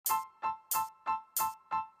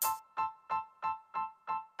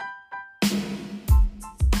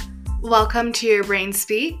Welcome to Your Brain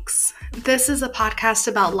Speaks. This is a podcast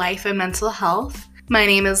about life and mental health. My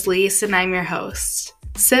name is Lise and I'm your host.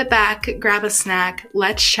 Sit back, grab a snack,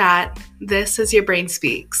 let's chat. This is Your Brain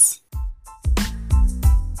Speaks.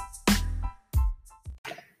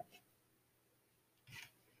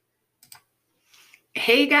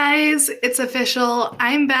 Hey guys, it's official.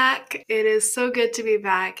 I'm back. It is so good to be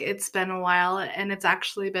back. It's been a while and it's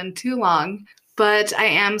actually been too long. But I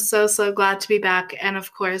am so glad to be back. And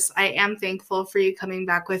of course, I am thankful for you coming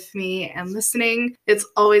back with me and listening. It's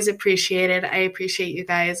always appreciated. I appreciate you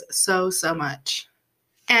guys so much.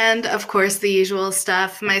 And of course, the usual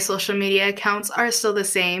stuff. My social media accounts are still the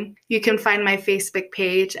same. You can find my Facebook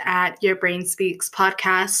page at Your Brain Speaks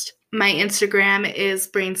Podcast. My Instagram is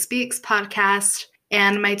Brain Speaks Podcast.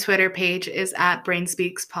 And my Twitter page is at Brain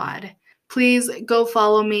Speaks Pod. Please go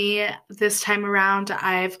follow me. This time around,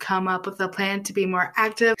 I've come up with a plan to be more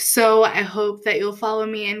active. So I hope that you'll follow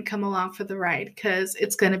me and come along for the ride because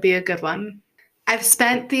it's going to be a good one. I've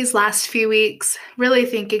spent these last few weeks really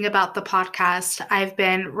thinking about the podcast. I've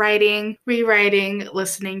been writing, rewriting,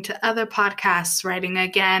 listening to other podcasts, writing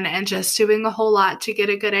again, and just doing a whole lot to get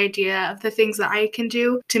a good idea of the things that I can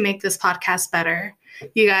do to make this podcast better.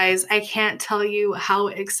 You guys, I can't tell you how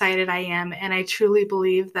excited I am, and I truly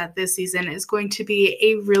believe that this season is going to be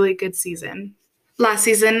a really good season. Last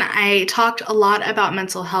season, I talked a lot about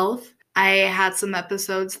mental health. I had some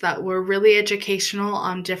episodes that were really educational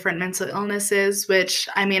on different mental illnesses, which,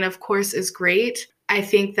 of course, is great. I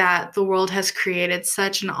think that the world has created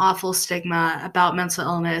such an awful stigma about mental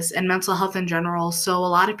illness and mental health in general, so a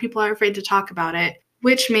lot of people are afraid to talk about it,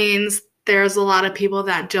 which means there's a lot of people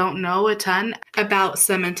that don't know a ton about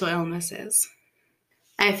some mental illnesses.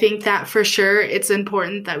 I think that for sure it's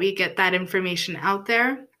important that we get that information out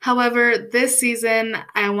there. However, this season,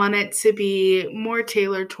 I want it to be more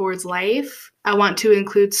tailored towards life. I want to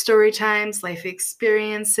include story times, life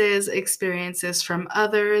experiences from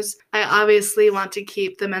others. I obviously want to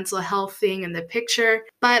keep the mental health thing in the picture,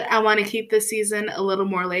 but I want to keep the season a little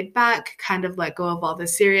more laid back, kind of let go of all the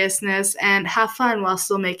seriousness, and have fun while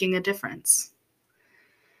still making a difference.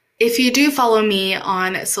 If you do follow me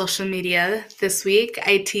on social media this week,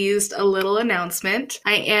 I teased a little announcement.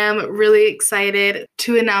 I am really excited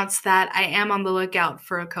to announce that I am on the lookout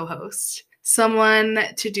for a co-host, someone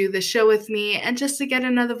to do the show with me and just to get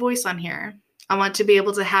another voice on here. I want to be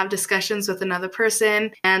able to have discussions with another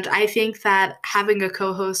person, and I think that having a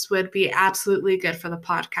co-host would be absolutely good for the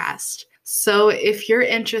podcast. So if you're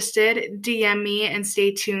interested, DM me and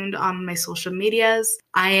stay tuned on my social medias.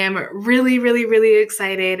 I am really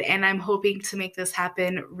excited and I'm hoping to make this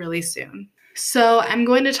happen really soon. So I'm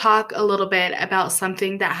going to talk a little bit about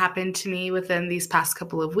something that happened to me within these past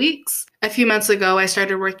couple of weeks. A few months ago, I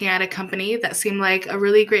started working at a company that seemed like a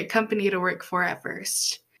really great company to work for at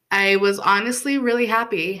first. I was honestly really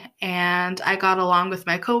happy and I got along with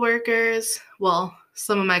my coworkers,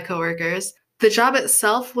 some of my coworkers. The job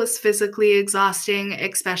itself was physically exhausting,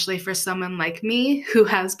 especially for someone like me who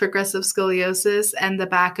has progressive scoliosis and the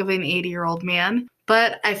back of an 80-year-old man.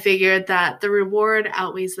 But I figured that the reward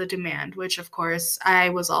outweighs the demand, which of course I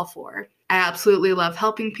was all for. I absolutely love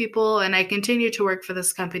helping people and I continued to work for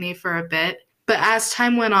this company for a bit. But as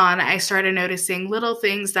time went on, I started noticing little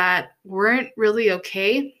things that weren't really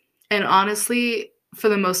okay and honestly, for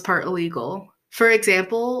the most part, illegal. For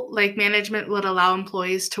example, management would allow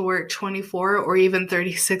employees to work 24 or even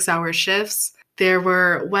 36-hour shifts. There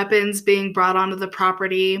were weapons being brought onto the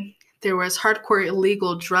property. There was hardcore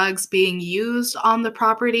illegal drugs being used on the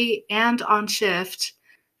property and on shift.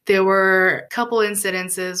 There were a couple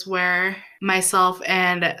incidences where myself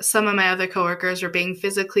and some of my other coworkers were being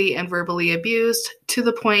physically and verbally abused to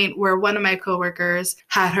the point where one of my coworkers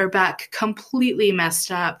had her back completely messed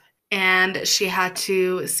up. And she had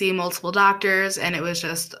to see multiple doctors, and it was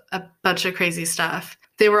just a bunch of crazy stuff.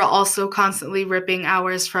 They were also constantly ripping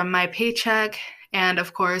hours from my paycheck, and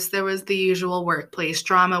of course, there was the usual workplace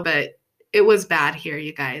drama, but it was bad here,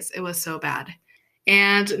 you guys. It was so bad.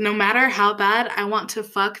 And no matter how bad, I want to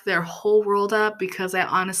fuck their whole world up because I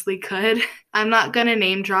honestly could. I'm not gonna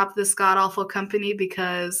name drop this god-awful company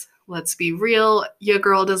because, let's be real, your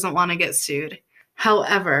girl doesn't want to get sued.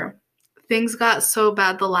 However, things got so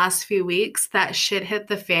bad the last few weeks that shit hit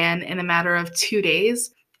the fan in a matter of 2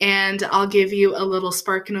 days, and I'll give you a little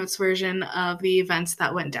SparkNotes version of the events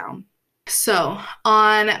that went down. So,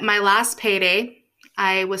 on my last payday,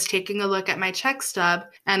 I was taking a look at my check stub,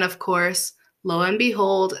 and of course, lo and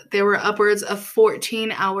behold, there were upwards of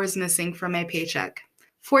 14 hours missing from my paycheck.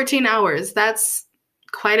 14 hours, that's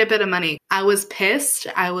quite a bit of money. I was pissed.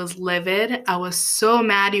 I was livid. I was so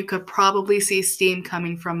mad you could probably see steam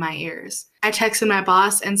coming from my ears. I texted my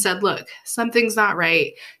boss and said, look, something's not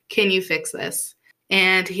right. Can you fix this?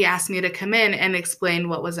 And he asked me to come in and explain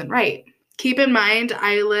what wasn't right. Keep in mind,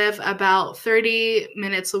 I live about 30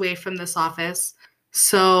 minutes away from this office,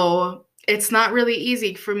 so it's not really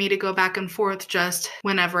easy for me to go back and forth just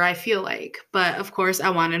whenever I feel like. But of course, I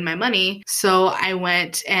wanted my money, so I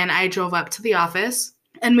went and I drove up to the office,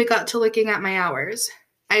 and we got to looking at my hours.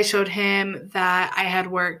 I showed him that I had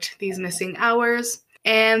worked these missing hours,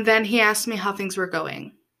 and then he asked me how things were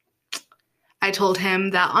going. I told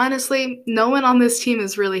him that honestly, no one on this team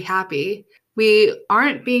is really happy. We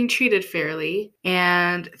aren't being treated fairly,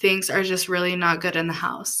 and things are just really not good in the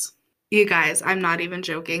house. You guys, I'm not even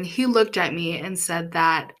joking. He looked at me and said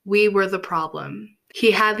that we were the problem.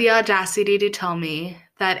 He had the audacity to tell me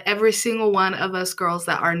that every single one of us girls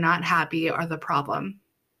that are not happy are the problem.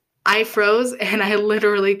 I froze and I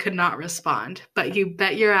literally could not respond. But you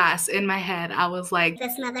bet your ass in my head, I was like,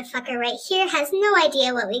 this motherfucker right here has no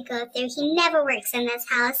idea what we go through. He never works in this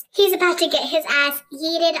house. He's about to get his ass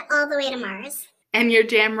yeeted all the way to Mars. And you're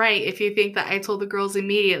damn right if you think that I told the girls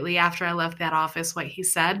immediately after I left that office what he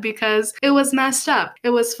said, because it was messed up.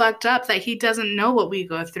 It was fucked up that he doesn't know what we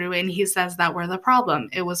go through and he says that we're the problem.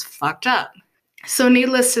 It was fucked up. So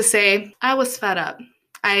needless to say, I was fed up.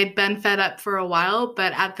 I had been fed up for a while,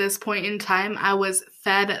 but at this point in time, I was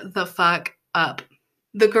fed the fuck up.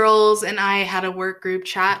 The girls and I had a work group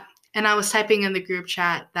chat, and I was typing in the group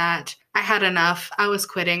chat that I had enough. I was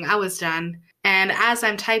quitting. I was done. And as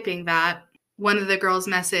I'm typing that, one of the girls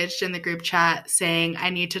messaged in the group chat saying,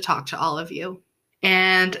 I need to talk to all of you.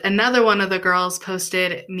 And another one of the girls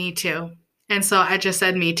posted, me too. And so I just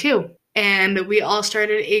said, me too. And we all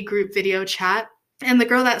started a group video chat. And the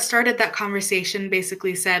girl that started that conversation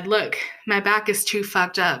basically said, look, my back is too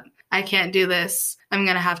fucked up. I can't do this. I'm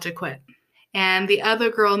going to have to quit. And the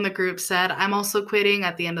other girl in the group said, I'm also quitting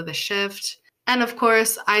at the end of the shift. And of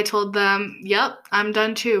course, I told them, yep, I'm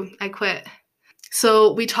done too. I quit.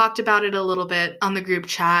 So we talked about it a little bit on the group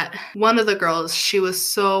chat. One of the girls, she was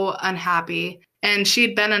so unhappy. And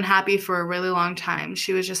she'd been unhappy for a really long time.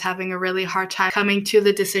 She was just having a really hard time coming to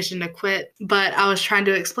the decision to quit. But I was trying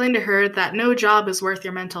to explain to her that no job is worth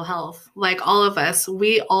your mental health. Like all of us,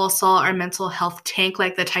 we all saw our mental health tank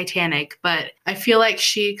like the Titanic. But I feel like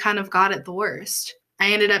she kind of got it the worst.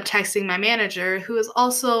 I ended up texting my manager, who is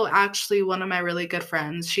also actually one of my really good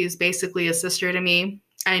friends. She's basically a sister to me.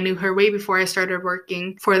 I knew her way before I started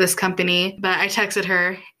working for this company. But I texted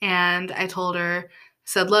her and I told her,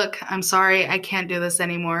 said, look, I'm sorry, I can't do this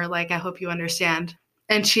anymore. Like, I hope you understand.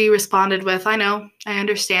 And she responded with, I know, I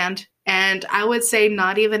understand. And I would say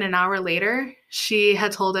not even an hour later, she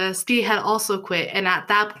had told us she had also quit. And at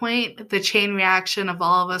that point, the chain reaction of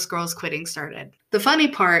all of us girls quitting started. The funny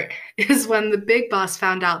part is when the big boss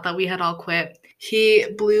found out that we had all quit, he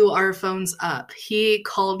blew our phones up. He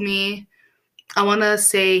called me, I want to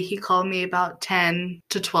say he called me about 10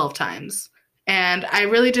 to 12 times. And I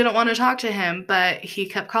really didn't want to talk to him, but he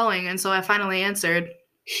kept calling, and so I finally answered.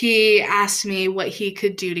 He asked me what he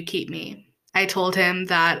could do to keep me. I told him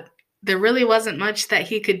that there really wasn't much that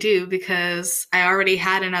he could do because I already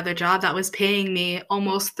had another job that was paying me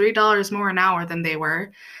almost $3 more an hour than they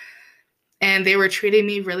were. And they were treating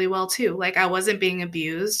me really well too. Like, I wasn't being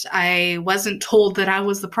abused. I wasn't told that I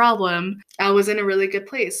was the problem. I was in a really good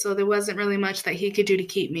place, so there wasn't really much that he could do to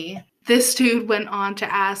keep me. This dude went on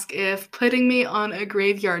to ask if putting me on a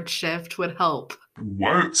graveyard shift would help.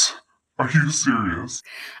 What? Are you serious?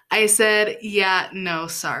 I said, yeah, no,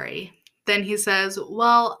 sorry. Then he says,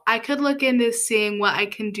 well, I could look into seeing what I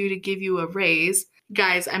can do to give you a raise.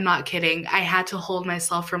 Guys, I'm not kidding. I had to hold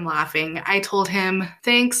myself from laughing. I told him,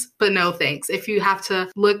 thanks, but no thanks. If you have to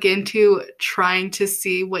look into trying to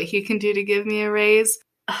see what he can do to give me a raise,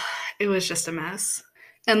 it was just a mess.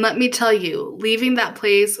 And let me tell you, leaving that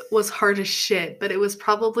place was hard as shit, but it was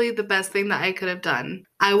probably the best thing that I could have done.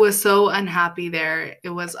 I was so unhappy there.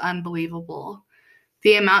 It was unbelievable.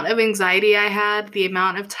 The amount of anxiety I had, the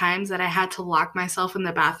amount of times that I had to lock myself in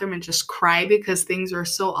the bathroom and just cry because things were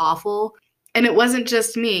so awful. And it wasn't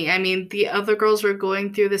just me. I mean, the other girls were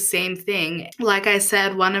going through the same thing. Like I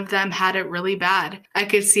said, one of them had it really bad. I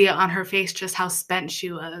could see it on her face just how spent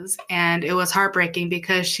she was. And it was heartbreaking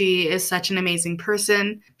because she is such an amazing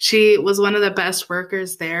person. She was one of the best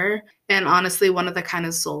workers there and honestly one of the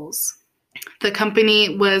kindest souls. The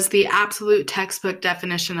company was the absolute textbook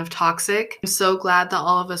definition of toxic. I'm so glad that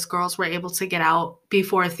all of us girls were able to get out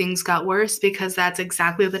before things got worse, because that's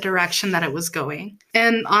exactly the direction that it was going.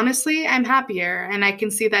 And honestly, I'm happier, and I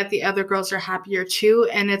can see that the other girls are happier too,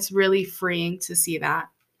 and it's really freeing to see that.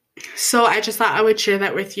 So I just thought I would share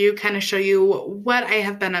that with you, kind of show you what I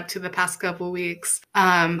have been up to the past couple weeks.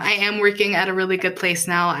 I am working at a really good place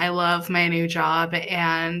now. I love my new job,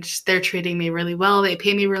 and they're treating me really well. They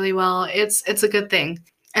pay me really well. It's a good thing.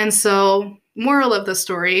 And so, moral of the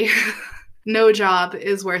story, no job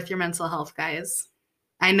is worth your mental health, guys.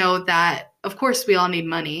 I know that, of course, we all need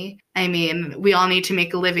money. I mean, we all need to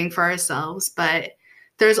make a living for ourselves, but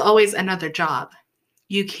there's always another job.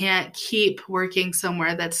 You can't keep working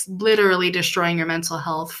somewhere that's literally destroying your mental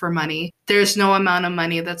health for money. There's no amount of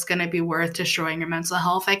money that's going to be worth destroying your mental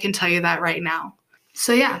health. I can tell you that right now.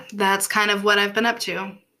 So yeah, that's kind of what I've been up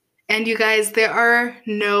to. And you guys, there are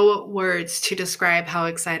no words to describe how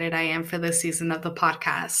excited I am for this season of the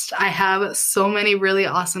podcast. I have so many really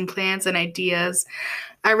awesome plans and ideas.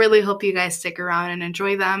 I really hope you guys stick around and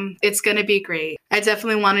enjoy them. It's going to be great. I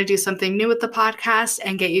definitely want to do something new with the podcast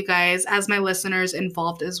and get you guys, as my listeners,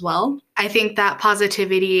 involved as well. I think that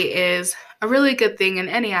positivity is a really good thing in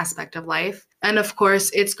any aspect of life. And of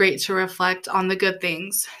course, it's great to reflect on the good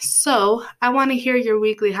things. So I want to hear your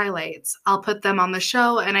weekly highlights. I'll put them on the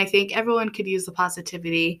show, and I think everyone could use the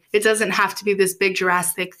positivity. It doesn't have to be this big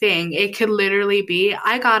drastic thing. It could literally be,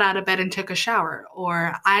 I got out of bed and took a shower,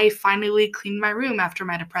 or I finally cleaned my room after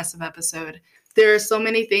my depressive episode. There are so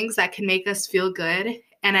many things that can make us feel good.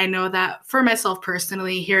 And I know that for myself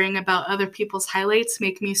personally, hearing about other people's highlights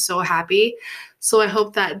make me so happy. So I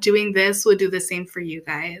hope that doing this will do the same for you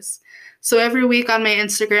guys. So every week on my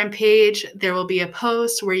Instagram page, there will be a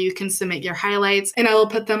post where you can submit your highlights, and I will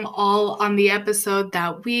put them all on the episode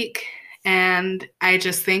that week. And I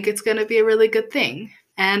just think it's going to be a really good thing.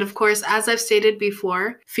 And of course, as I've stated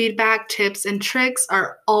before, feedback, tips, and tricks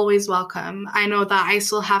are always welcome. I know that I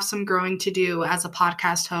still have some growing to do as a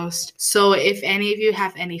podcast host. So if any of you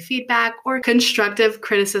have any feedback or constructive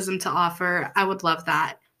criticism to offer, I would love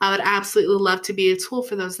that. I would absolutely love to be a tool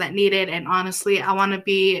for those that need it. And honestly, I want to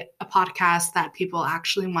be a podcast that people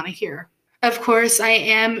actually want to hear. Of course, I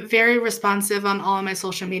am very responsive on all of my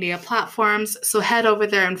social media platforms, so head over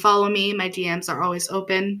there and follow me. My DMs are always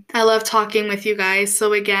open. I love talking with you guys,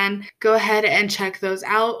 so again, go ahead and check those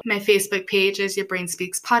out. My Facebook page is Your Brain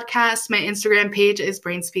Speaks Podcast. My Instagram page is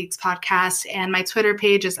Brain Speaks Podcast, and my Twitter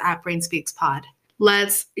page is @BrainSpeaksPod.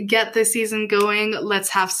 Let's get this season going. Let's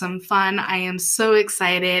have some fun. I am so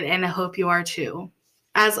excited, and I hope you are too.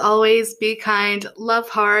 As always, be kind, love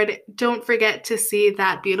hard. Don't forget to see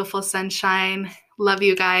that beautiful sunshine. Love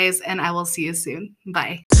you guys, and I will see you soon.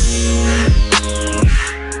 Bye.